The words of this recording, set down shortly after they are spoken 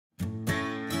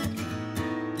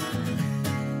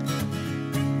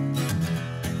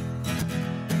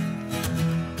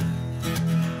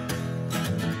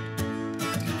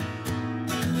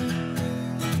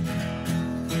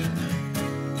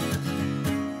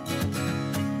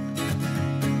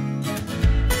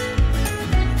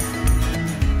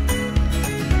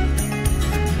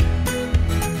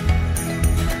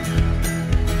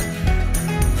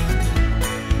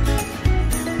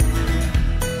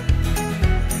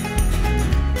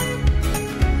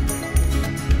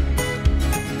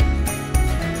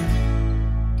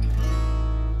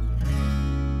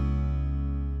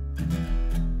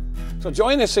So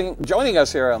joining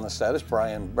us here on the set is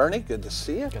Brian Birney. Good to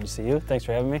see you. Good to see you. Thanks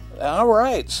for having me. All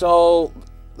right. So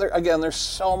again, there's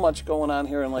so much going on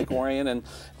here in Lake Orion, and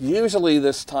usually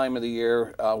this time of the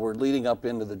year, we're leading up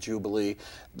into the Jubilee.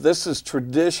 This has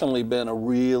traditionally been a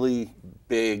really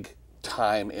big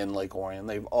time in Lake Orion.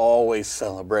 They've always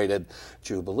celebrated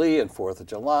Jubilee and 4th of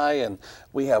July, and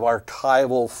we have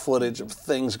archival footage of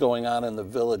things going on in the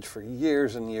village for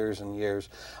years and years and years.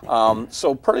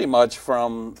 So pretty much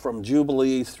from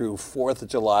Jubilee through 4th of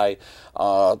July,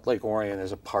 Lake Orion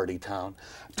is a party town.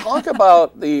 Talk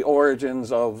about the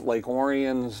origins of Lake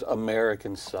Orion's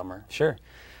American summer. Sure.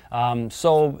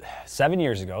 So 7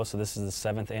 years ago, so this is the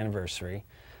 7th anniversary,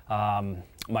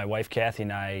 my wife Kathy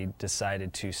and I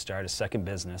decided to start a second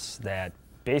business that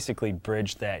basically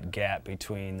bridged that gap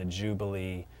between the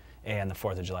Jubilee and the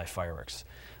 4th of July fireworks.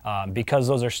 Because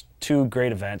those are two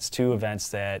great events, two events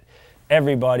that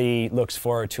everybody looks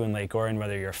forward to in Lake Orion,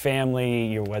 whether you're a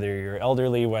family, whether you're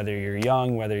elderly, whether you're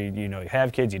young, whether you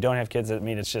have kids, you don't have kids. I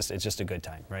mean, it's just a good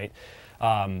time, right?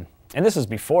 And this is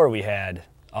before we had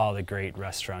all the great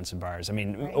restaurants and bars. I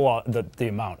mean, right. Well, the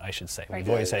amount, I should say. Right. We've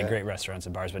always had great restaurants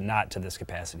and bars, but not to this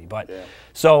capacity. But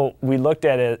so we looked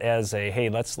at it as a, hey,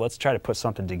 let's try to put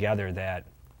something together that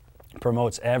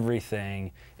promotes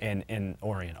everything in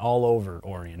Orion, all over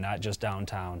Orion, not just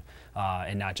downtown,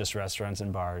 and not just restaurants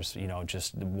and bars. You know,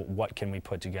 just what can we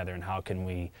put together, and how can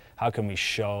we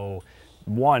show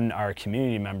our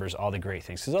community members all the great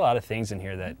things. There's a lot of things in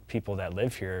here that people that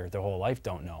live here their whole life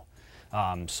don't know.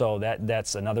 So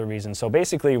that's another reason. So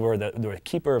basically, we're the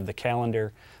keeper of the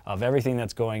calendar of everything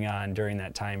that's going on during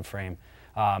that time frame.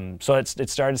 So it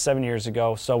started 7 years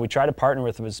ago. So we try to partner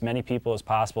with as many people as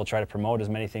possible, try to promote as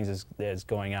many things as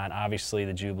going on. Obviously,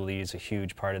 the Jubilee is a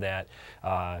huge part of that.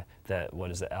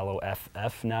 What is it,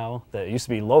 LOFF now? It used to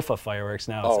be LOFA fireworks.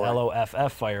 Now it's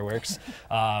LOFF fireworks.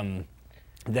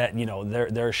 That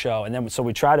their show, and then so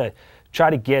we try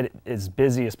to get as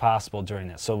busy as possible during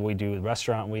this. So we do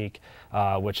Restaurant Week,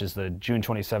 which is the June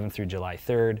 27th through July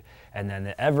 3rd, and then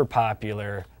the ever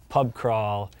popular Pub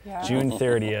Crawl, June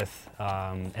 30th,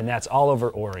 and that's all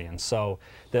over Orion. So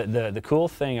the cool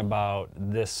thing about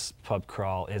this Pub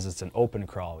Crawl is it's an open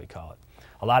crawl, we call it.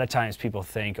 A lot of times people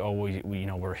think, oh,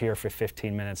 we're here for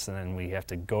 15 minutes and then we have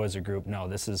to go as a group. No,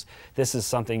 this is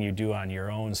something you do on your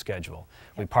own schedule.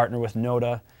 We partner with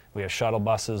NODA. We have shuttle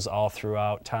buses all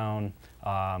throughout town,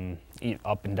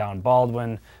 up and down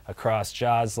Baldwin, across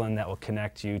Joslin, that will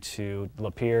connect you to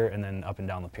Lapeer, and then up and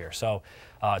down Lapeer. So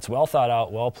it's well thought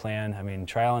out, well planned. I mean,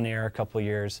 trial and error, a couple of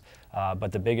years,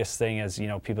 but the biggest thing is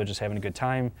people are just having a good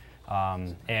time.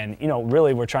 And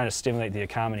really we're trying to stimulate the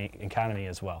economy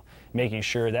as well, making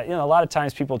sure that a lot of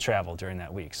times people travel during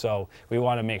that week, so we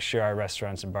want to make sure our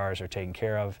restaurants and bars are taken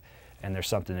care of and there's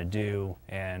something to do,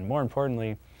 and more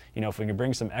importantly, if we can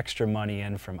bring some extra money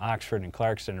in from Oxford and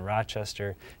Clarkston and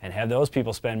Rochester and have those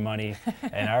people spend money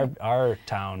in our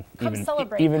town,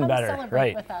 even better.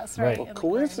 Right. With us, right. Well,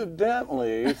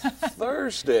 coincidentally,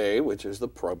 Thursday, which is the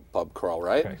pub crawl,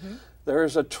 right? Mm-hmm.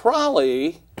 There's a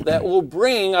trolley that will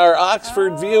bring our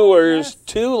Oxford viewers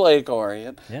to Lake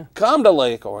Orion, come to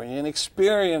Lake Orion,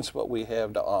 experience what we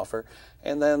have to offer,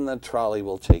 and then the trolley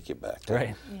will take you back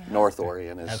to North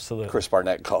Orion, as Chris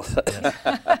Barnett calls it.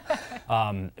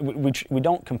 We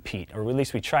don't compete, or at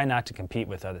least we try not to compete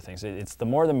with other things. It's the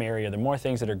more the merrier, the more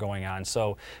things that are going on.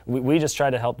 So we just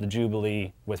try to help the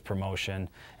Jubilee with promotion,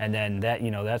 and then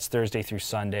that's Thursday through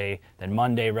Sunday. Then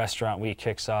Monday, Restaurant Week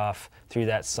kicks off through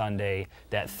that Sunday.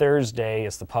 That Thursday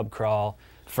is the pub crawl.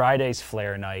 Friday's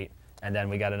flare night. And then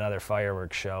we got another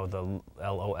fireworks show, the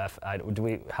LOF. How do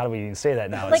we even say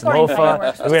that now? It's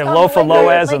LOFA. We have LOFA,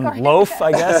 LOAS, and LOAF,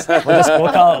 I guess.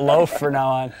 We'll call it LOAF from now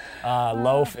on.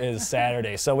 LOAF is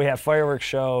Saturday. So we have fireworks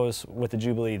shows with the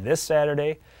Jubilee this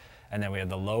Saturday, and then we have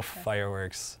the LOAF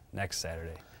fireworks next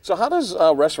Saturday. So how does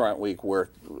Restaurant Week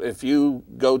work? If you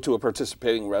go to a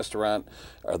participating restaurant,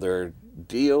 are there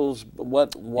deals?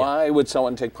 Why would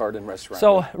someone take part in Restaurant Week?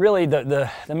 So really the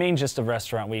main gist of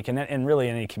Restaurant Week, and really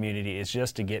any community, is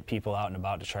just to get people out and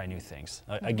about to try new things.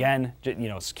 Again,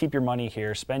 keep your money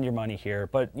here, spend your money here,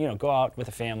 but go out with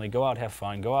a family, go out, have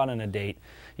fun, go out on a date,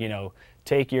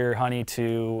 take your honey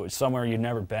to somewhere you've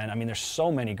never been. I mean, there's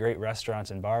so many great restaurants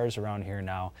and bars around here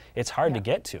now. It's hard to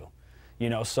get to.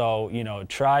 So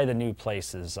try the new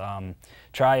places,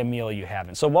 try a meal you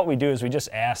haven't. So what we do is we just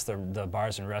ask the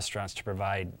bars and restaurants to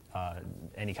provide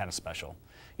any kind of special.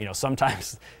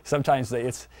 Sometimes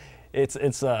it's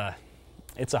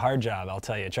It's a hard job, I'll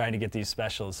tell you, trying to get these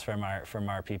specials from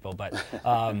our people, but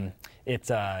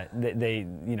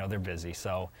they're busy,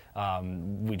 so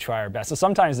we try our best. So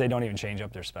sometimes they don't even change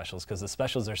up their specials because the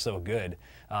specials are so good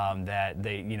that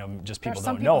they, just people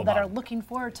don't know about. Some people that are looking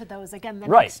forward to those again the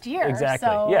right, next year. Exactly.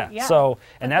 So, yeah. So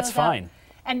and that's fine.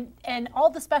 And all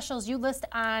the specials you list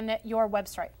on your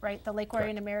website, right? The Lake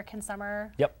Orion American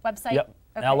Summer website? Yep.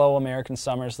 Okay. LO American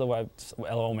Summer is the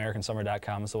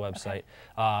LOAmericansummer.com is the website.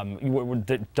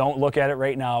 Okay. Don't look at it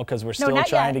right now because we're still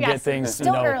trying to get things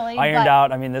early, ironed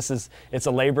out. I mean, it's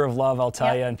a labor of love, I'll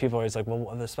tell you. And people are always like,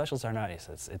 well, the specials are not.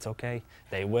 It's okay.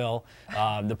 They will.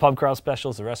 The pub crawl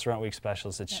specials, the restaurant week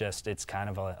specials. It's kind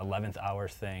of a 11th hour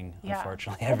thing,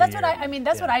 unfortunately. Well,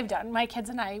 that's what I've done. My kids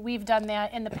and I, we've done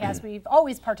that in the past. We've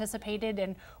always participated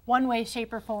in one way,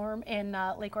 shape, or form in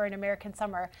Lake Orion American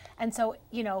Summer, and so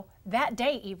that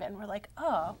day even, we're like,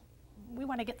 oh, we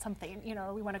want to get something,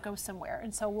 or we want to go somewhere.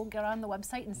 And so we'll get on the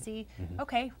website and see,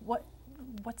 okay,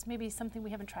 what's maybe something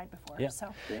we haven't tried before. Yeah.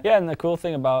 So. Yeah, and the cool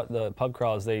thing about the pub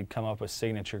crawl is they come up with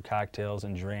signature cocktails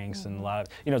and drinks and a lot of,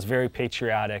 it's very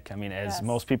patriotic. I mean, as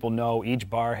most people know, each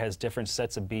bar has different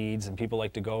sets of beads and people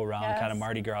like to go around kind of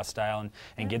Mardi Gras style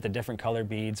and get the different color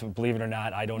beads. Believe it or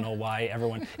not, I don't know why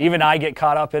everyone, even I get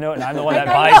caught up in it, and I'm the one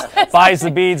that buys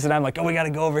the beads, and I'm like, oh, we got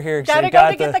to go over here. Gotta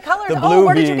go to get the colors. The blue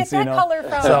where beads, did you get that color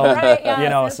from?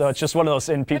 So, so it's just one of those,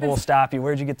 and people will stop you.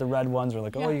 Where'd you get the red ones? We're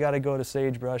like, oh, you got to go to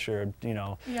Sagebrush or,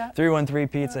 313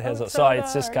 Pizza has those. So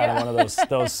it's just kind of one of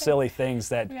those silly things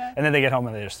that, and then they get home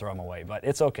and they just throw them away. But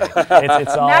it's okay.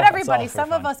 It's all. Not everybody. It's all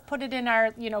Some of us put it in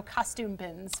our costume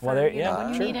bins for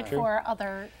when you need it for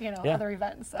other other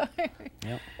events. So.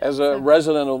 As a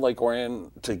resident of Lake Orion,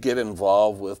 to get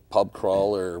involved with pub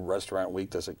crawl or restaurant week,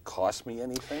 does it cost me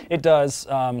anything? It does.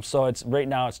 So right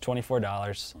now it's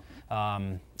 $24.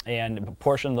 And a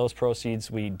portion of those proceeds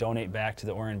we donate back to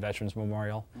the Orion Veterans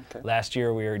Memorial. Okay. Last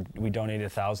year we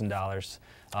donated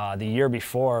 $1,000. The year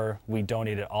before we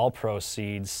donated all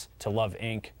proceeds to Love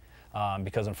Inc.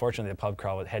 Because unfortunately the pub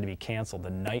crawl had to be canceled the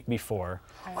night before.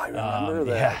 I remember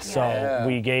that. Yeah, so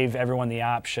we gave everyone the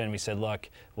option. We said,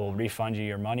 look, we'll refund you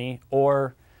your money,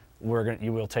 or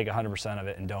you will take 100% of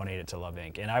it and donate it to Love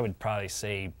Inc. And I would probably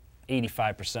say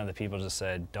 85% of the people just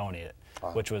said donate it,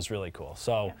 which was really cool.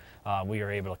 So we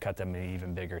were able to cut them an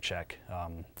even bigger check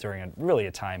during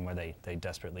a time where they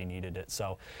desperately needed it.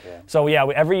 So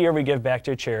every year we give back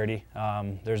to a charity.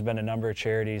 There's been a number of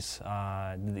charities.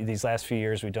 These last few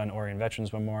years we've done Orion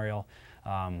Veterans Memorial.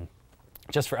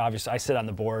 Just for obvious, I sit on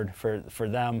the board for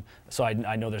them, so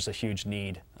I know there's a huge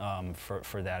need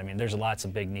for that. I mean, there's lots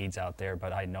of big needs out there,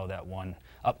 but I know that one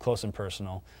up close and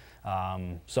personal.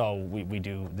 So we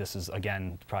do. This is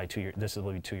again probably 2 years. This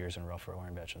will be 2 years in a row for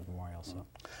Orion Veterans Memorial. So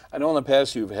I know in the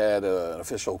past you've had an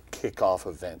official kickoff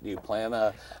event. Do you plan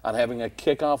on having a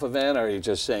kickoff event, or are you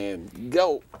just saying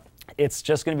go? It's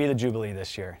just going to be the Jubilee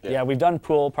this year. Yeah, we've done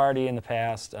pool party in the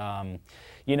past. And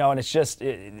it's just,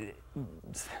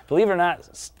 believe it or not,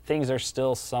 things are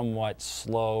still somewhat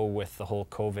slow with the whole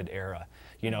COVID era.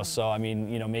 So I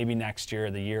mean, maybe next year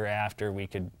or the year after we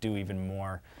could do even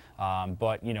more.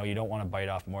 But you don't want to bite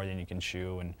off more than you can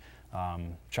chew, and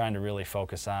trying to really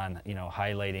focus on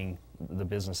highlighting the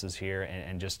businesses here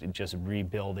and just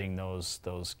rebuilding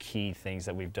those key things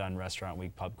that we've done: restaurant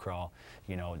week, pub crawl,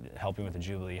 helping with the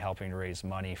Jubilee, helping to raise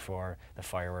money for the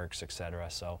fireworks, etc.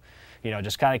 So,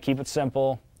 just kind of keep it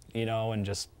simple, and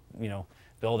just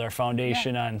build our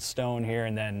foundation on stone here,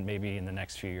 and then maybe in the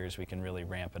next few years we can really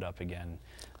ramp it up again.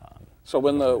 So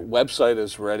when the website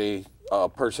is ready, a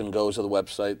person goes to the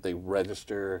website, they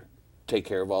register, take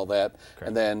care of all that,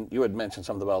 and then you had mentioned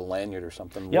something about a lanyard or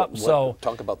something. Yep.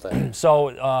 Talk about that.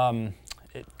 So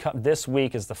this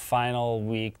week is the final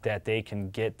week that they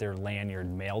can get their lanyard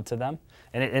mailed to them.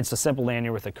 And it's a simple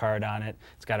lanyard with a card on it.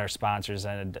 It's got our sponsors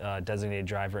and a designated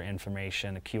driver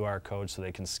information, a QR code so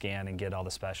they can scan and get all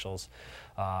the specials.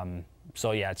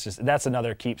 So yeah, that's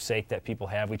another keepsake that people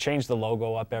have. We change the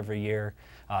logo up every year.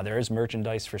 There is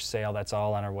merchandise for sale. That's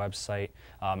all on our website.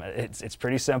 It's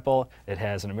pretty simple. It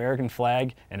has an American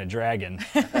flag and a dragon,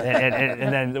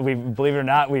 and then believe it or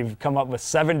not, we've come up with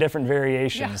 7 different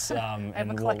variations. I have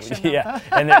a collection.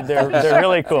 And they're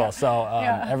really cool. So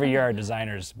every year our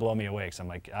designers blow me away. So I'm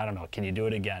like, I don't know, can you do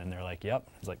it again? And they're like, yep.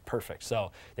 It's like perfect.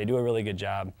 So they do a really good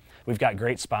job. We've got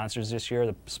great sponsors this year.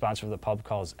 The sponsor of the pub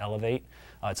call is Elevate.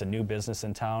 It's a new business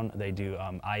in town. They do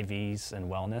IVs and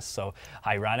wellness. So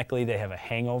ironically, they have a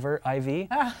hangover IV.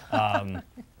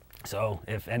 So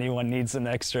if anyone needs an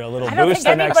extra little I don't boost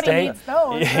think the next anybody day, needs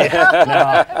those.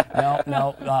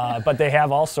 no. But they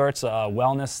have all sorts of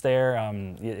wellness there.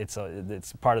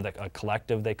 It's part of a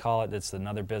collective, they call it. It's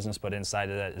another business, but inside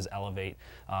of that is Elevate.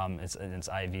 It's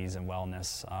IVs and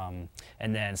wellness.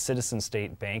 And then Citizen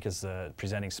State Bank is the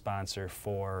presenting sponsor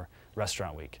for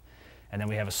Restaurant Week. And then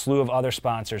we have a slew of other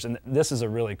sponsors, and this is a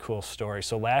really cool story.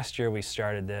 So last year we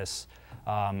started this,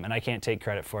 and I can't take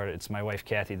credit for it. It's my wife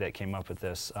Kathy that came up with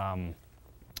this,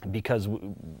 because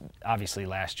obviously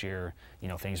last year,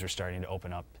 things were starting to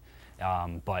open up.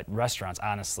 But restaurants,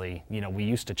 honestly, we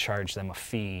used to charge them a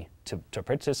fee to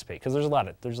participate, because there's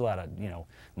a lot of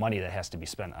money that has to be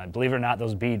spent. Believe it or not,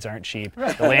 those beads aren't cheap.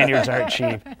 The lanyards aren't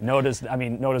cheap.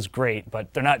 Nota's great,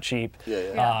 but they're not cheap.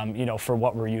 For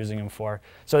what we're using them for.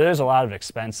 So there's a lot of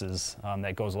expenses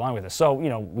that goes along with it. So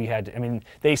we had.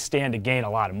 They stand to gain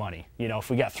a lot of money. If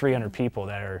we got 300 people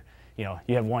that are,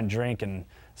 you have one drink and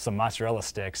some mozzarella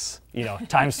sticks,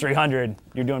 times 300,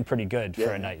 you're doing pretty good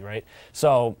for a night, right?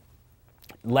 So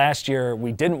last year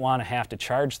we didn't want to have to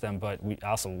charge them, but we're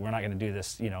not going to do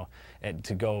this,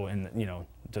 to go and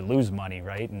to lose money,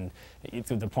 right? And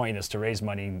the point is to raise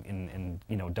money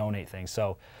and donate things.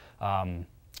 So,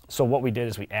 so what we did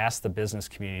is we asked the business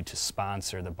community to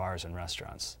sponsor the bars and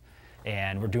restaurants,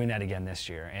 and we're doing that again this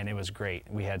year, and it was great.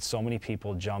 We had so many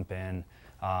people jump in.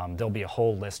 There'll be a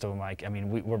whole list of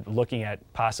them. We're looking at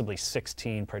possibly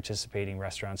 16 participating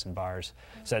restaurants and bars.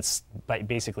 So that's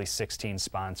basically 16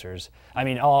 sponsors.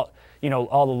 All the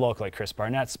local, like Chris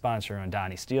Barnett's sponsoring one,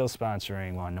 Donnie Steele's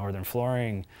sponsoring one, Northern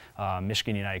Flooring,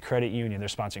 Michigan United Credit Union, they're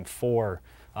sponsoring 4.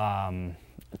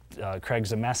 Craig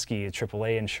Zemeski,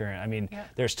 AAA Insurance.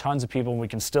 There's tons of people. We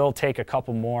can still take a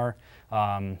couple more.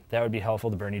 That would be helpful.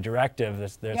 The Birney Directive,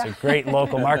 that's a great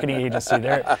local marketing agency.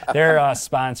 They're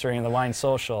sponsoring the Wine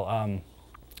Social.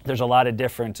 There's a lot of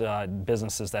different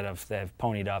businesses that have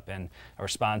ponied up and are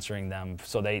sponsoring them,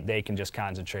 so they can just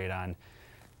concentrate on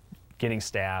getting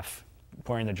staff,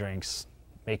 pouring the drinks,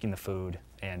 making the food,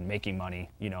 and making money,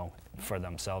 for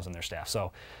themselves and their staff.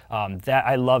 So that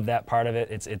I love that part of it.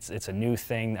 It's a new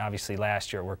thing. Obviously,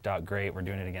 last year it worked out great. We're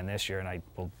doing it again this year, and I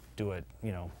will do it,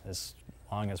 as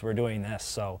long as we're doing this.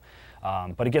 So,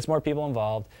 but it gets more people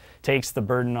involved, takes the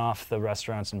burden off the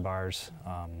restaurants and bars,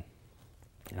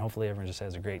 and hopefully everyone just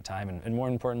has a great time. And more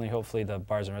importantly, hopefully the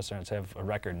bars and restaurants have a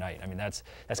record night. That's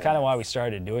kind of why we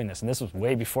started doing this, and this was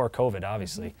way before COVID,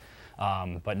 obviously.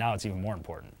 But now it's even more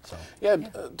important. So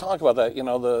talk about that.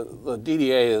 The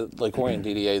DDA, like Orion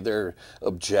DDA, their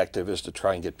objective is to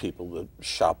try and get people to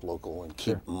shop local and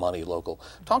keep money local.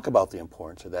 Talk about the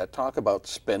importance of that. Talk about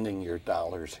spending your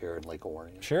dollars here in Lake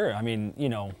Orion. Sure.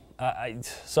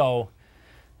 So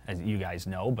as you guys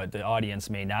know, but the audience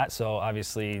may not. So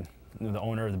obviously, the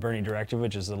owner of the Birney Directive,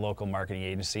 which is the local marketing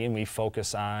agency, and we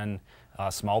focus on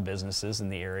small businesses in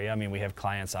the area. We have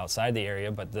clients outside the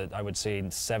area, but I would say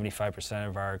 75%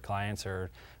 of our clients are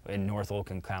in North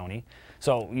Oakland County.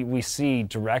 So we see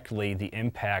directly the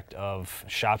impact of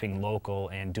shopping local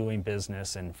and doing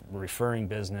business and referring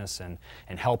business and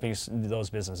helping those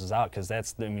businesses out, because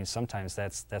sometimes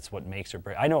that's what makes or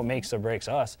breaks. I know it makes or breaks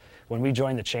us. When we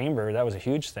joined the chamber, that was a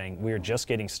huge thing. We were just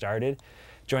getting started.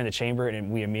 Joined the chamber,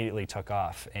 and we immediately took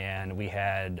off, and we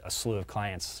had a slew of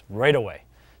clients right away.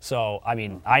 So,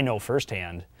 I know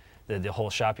firsthand that the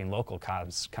whole shopping local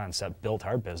concept built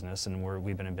our business, and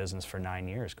we've been in business for 9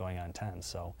 years, going on 10.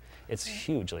 So it's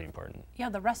hugely important. Yeah,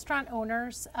 the restaurant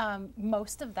owners,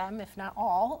 most of them, if not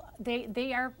all,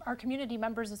 they are our community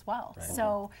members as well. Right.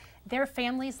 So their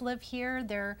families live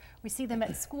here. We see them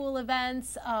at school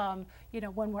events,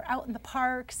 when we're out in the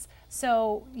parks.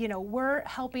 So, we're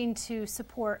helping to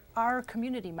support our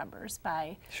community members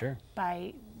by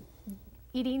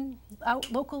eating out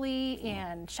locally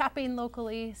and shopping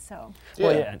locally. So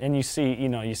well, yeah, and you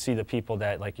see the people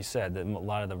that, like you said, that a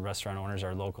lot of the restaurant owners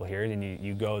are local here, and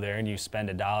you go there and you spend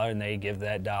 $1 and they give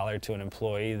that dollar to an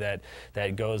employee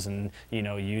that goes and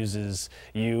uses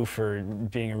you for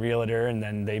being a realtor, and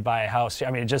then they buy a house.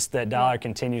 Just that dollar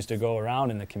continues to go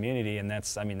around in the community, and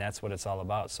that's what it's all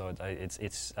about. So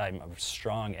I'm a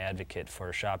strong advocate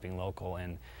for shopping local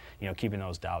and keeping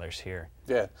those dollars here.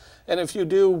 Yeah, and if you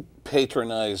do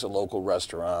patronize a local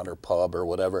restaurant or pub or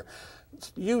whatever,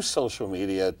 use social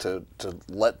media to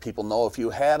let people know if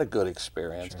you had a good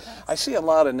experience. Sure. I see a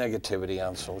lot of negativity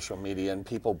on social media, and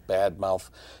people badmouth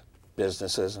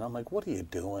businesses, and I'm like, what are you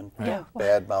doing? Yeah.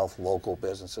 Badmouth local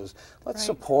businesses. Let's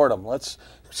support them. Let's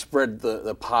spread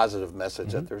the positive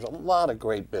message that there's a lot of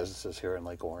great businesses here in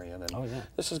Lake Orion, and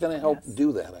this is going to help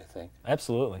do that, I think.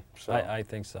 Absolutely. So. I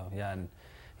think so, yeah. And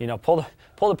you know, pull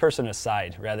the person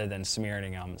aside rather than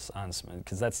smearing on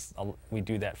because we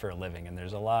do that for a living, and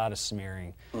there's a lot of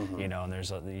smearing, you know,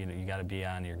 and you got to be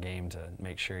on your game to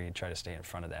make sure you try to stay in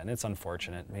front of that, and it's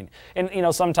unfortunate. I mean, and you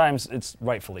know, sometimes it's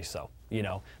rightfully so, you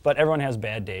know, but everyone has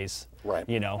bad days. Right.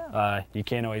 You know, you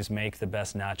can't always make the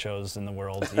best nachos in the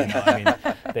world. You know, I mean,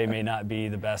 they may not be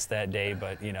the best that day,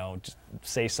 but you know, just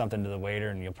say something to the waiter,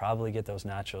 and you'll probably get those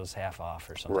nachos half off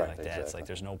or something like that. Exactly. It's like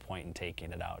there's no point in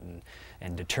taking it out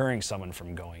and deterring someone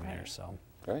from going there. So.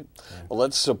 Great. Yeah. Well,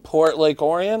 let's support Lake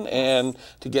Orion, and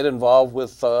to get involved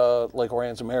with Lake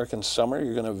Orion's American Summer,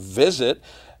 you're going to visit.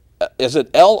 Is it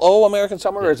LO American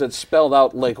Summer, or is it spelled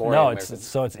out Lake Orion? No,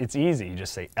 American? it's easy. You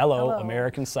just say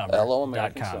LOAmericanSummer.com.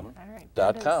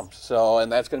 LOAmericanSummer.com. So,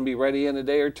 and that's going to be ready in a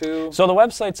day or two? So the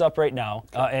website's up right now,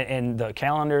 and the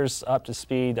calendar's up to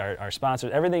speed. Our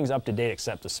sponsors, everything's up to date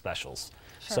except the specials.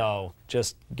 Sure. So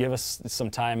just give us some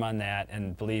time on that,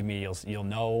 and believe me, you'll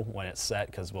know when it's set,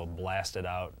 because we'll blast it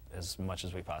out as much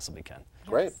as we possibly can.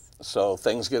 Great. So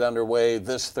things get underway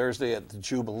this Thursday at the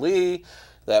Jubilee.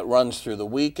 That runs through the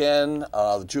weekend.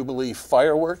 The Jubilee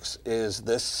Fireworks is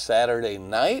this Saturday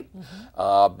night.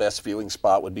 Best viewing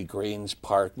spot would be Greens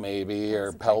Park, maybe,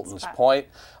 or Pelton's Point.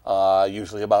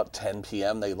 Usually about 10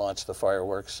 p.m. they launch the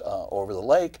fireworks over the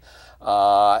lake.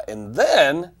 And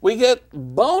then we get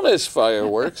bonus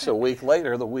fireworks a week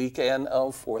later. The weekend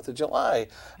of 4th of July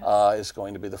is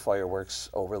going to be the fireworks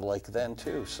over the lake then,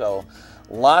 too. So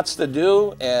lots to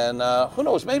do, and who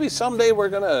knows, maybe someday we're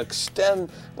going to extend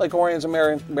Lake Orion's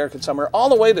American Summer all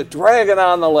the way to Dragon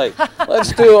on the Lake.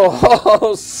 Let's do a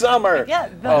whole summer. Yeah,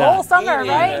 the whole summer,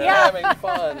 right? Yeah. Having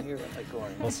fun here at Lake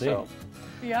Orion. We'll see. So,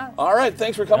 yeah. all right,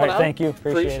 thanks for coming out. Thank you.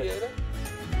 Appreciate it.